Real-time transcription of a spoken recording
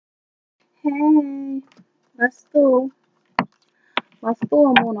Hey, let's do a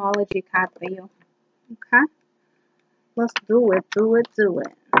Moonology card for you. Okay? Let's do it.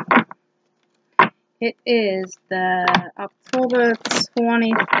 It is the October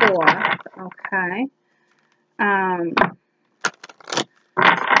 24th. Okay.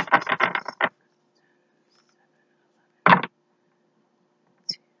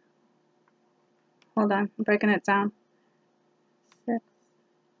 Hold on, I'm breaking it down. 6,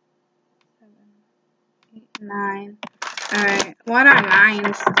 7, 8, 9. Alright, what are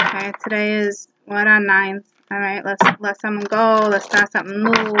nines? Okay, today is what are nines? Alright, let's let someone go. Let's start something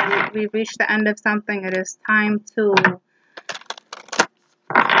new. We've reached the end of something. It is time to,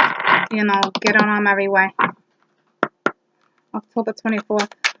 get on our merry way. October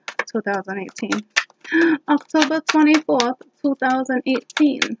 24th, 2018. October 24th,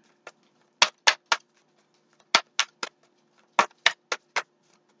 2018.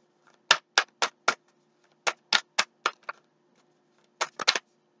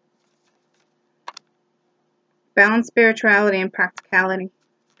 Balance spirituality and practicality.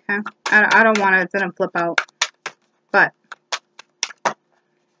 Okay? I don't want it. It didn't flip out. But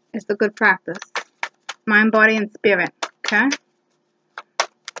it's a good practice. Mind, body, and spirit. Okay?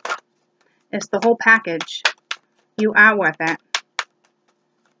 It's the whole package. You are worth it.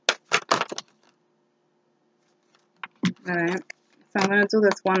 Alright. So I'm going to do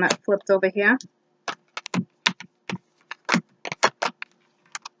this one that flipped over here.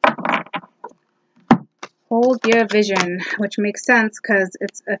 Hold your vision, which makes sense because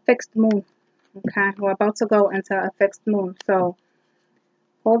it's a fixed moon. Okay, we're about to go into a fixed moon, so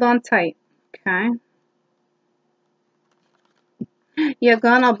hold on tight. Okay, you're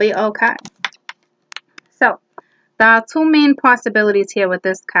gonna be okay. So there are two main possibilities here with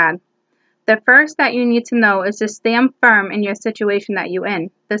this card. The first that you need to know is to stand firm in your situation that you're in.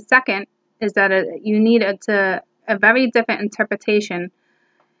 The second is that you need a very different interpretation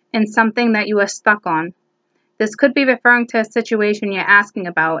in something that you are stuck on. This could be referring to a situation you're asking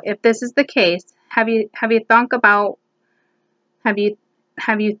about. If this is the case, have you think about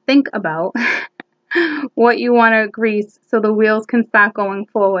what you want to grease so the wheels can start going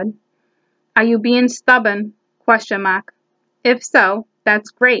forward? Are you being stubborn? Question mark. If so, that's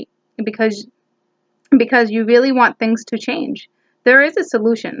great because you really want things to change. There is a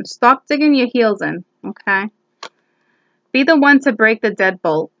solution. Stop digging your heels in, okay? Be the one to break the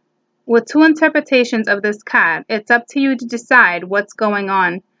deadbolt. With two interpretations of this card, it's up to you to decide what's going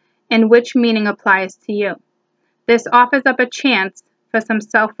on and which meaning applies to you. This offers up a chance for some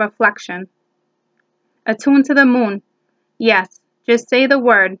self-reflection. Attune to the moon. Yes, just say the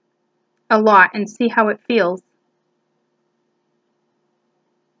word a lot and see how it feels.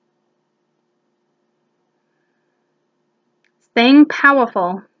 Staying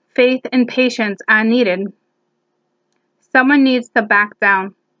powerful, faith and patience are needed. Someone needs to back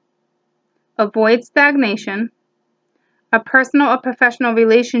down. Avoid stagnation. A personal or professional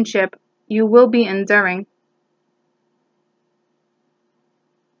relationship you will be enduring.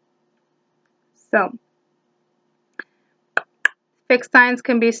 So, fixed signs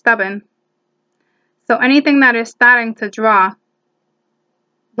can be stubborn. So anything that is starting to draw,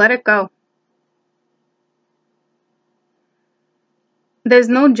 let it go. There's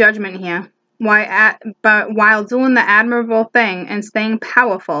no judgment here. But while doing the admirable thing and staying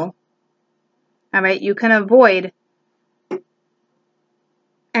powerful, all right, you can avoid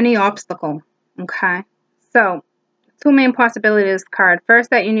any obstacle, okay? So, two main possibilities card. First,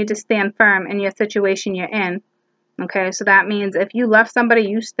 that you need to stand firm in your situation you're in, okay? So that means if you left somebody,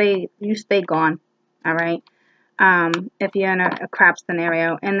 you stay gone, all right? If you're in a crap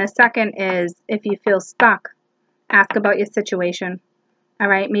scenario. And the second is if you feel stuck, ask about your situation, all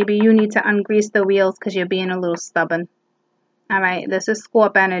right? Maybe you need to ungrease the wheels because you're being a little stubborn, all right? This is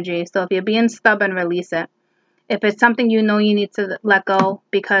Scorp energy, so if you're being stubborn, release it. If it's something you know you need to let go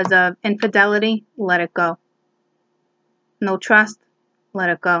because of infidelity, let it go. No trust, let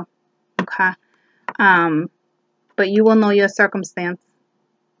it go. Okay? But you will know your circumstance.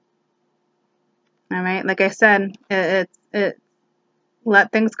 All right? Like I said,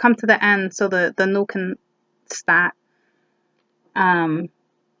 let things come to the end so the new can start. So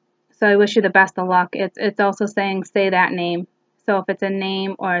I wish you the best of luck. It's also saying say that name. So if it's a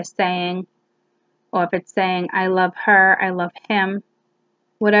name or a saying, or if it's saying, I love her, I love him,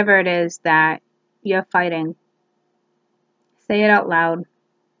 whatever it is that you're fighting, say it out loud.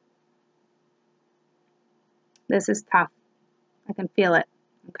 This is tough. I can feel it.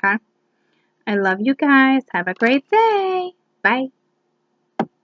 Okay? I love you guys. Have a great day. Bye.